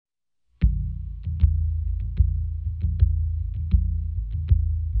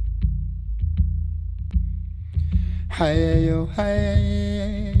Hey yo,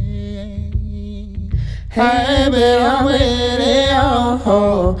 hey, hey, baby, I'm with it,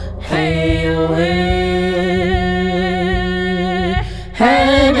 oh, hey yo, hey,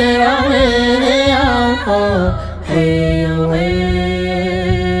 baby, I'm with it, oh, hey yo,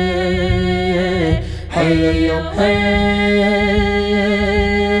 hey yo, hey,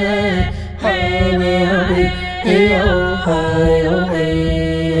 baby, I'm with it, oh, hey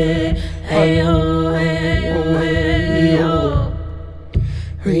yo, hey yo.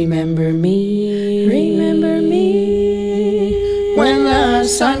 Remember me, when the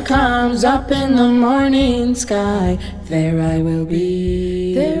sun comes up in the morning sky. There I will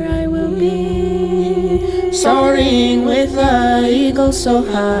be, soaring with the eagle so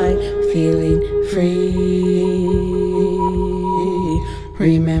high, feeling free.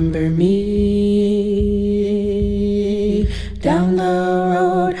 Remember me, down the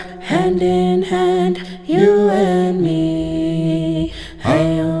road, hand in hand, you and me.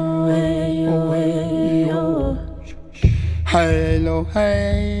 Hello,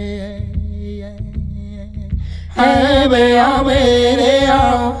 hey, hey, baby, I'm with it,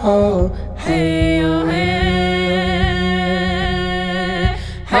 oh, hey,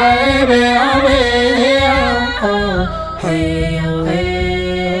 hey, baby, I'm with it, oh, hey, hey,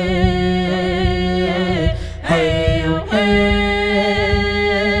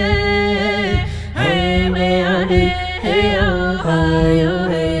 hey, baby, I'm with it,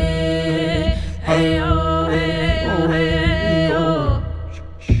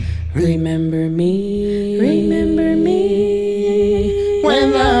 Remember me,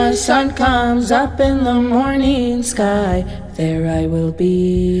 when the sun comes up in the morning sky. There I will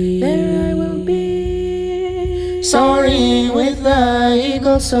be, soaring with the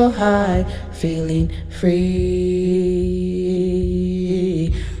eagle so high, feeling free.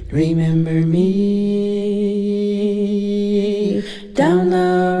 Remember me, down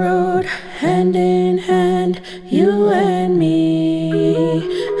the road, hand in hand, you and me.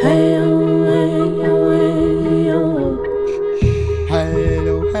 Hey, oh, hey, oh,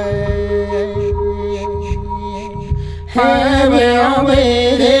 hey, baby, I'm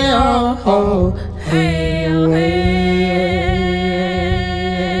with it, oh, hey,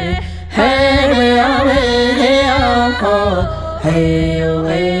 hey, baby, I'm with it, oh, hey,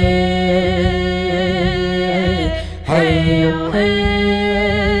 hey,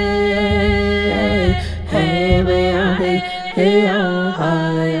 hey, baby, I'm with it,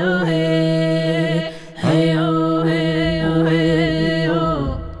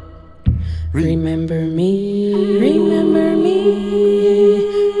 Remember me,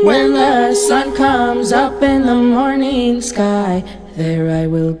 when the sun comes up in the morning sky. There I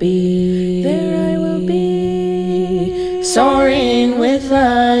will be, soaring with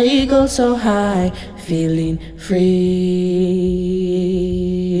the eagle so high, feeling free.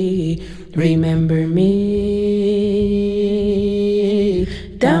 Remember me,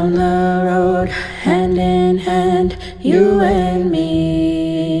 down the road, hand in hand, you and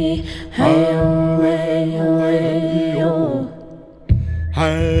me. Hey, oh, hey, oh, hey, oh.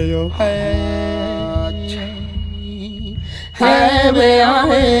 Hey, oh, hey, hey, baby, I'm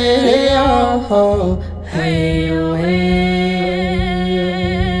with it, oh, hey, oh, hey,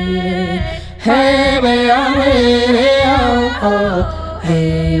 baby, I'm with it, oh,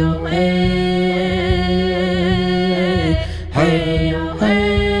 hey, oh, hey, oh,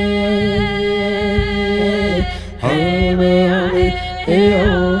 hey, baby, I'm with it,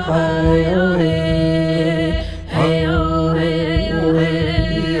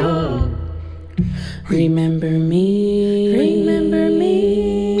 Remember me,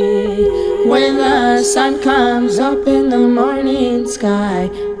 when the sun comes up in the morning sky.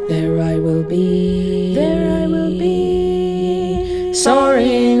 There I will be,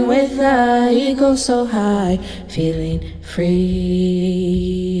 soaring with the eagle so high, feeling free.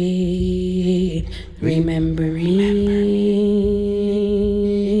 Remember me,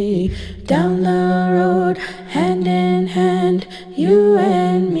 down the road, hand in hand, you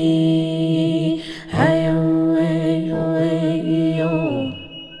and me. Hey, oh, hey, oh, hey, oh.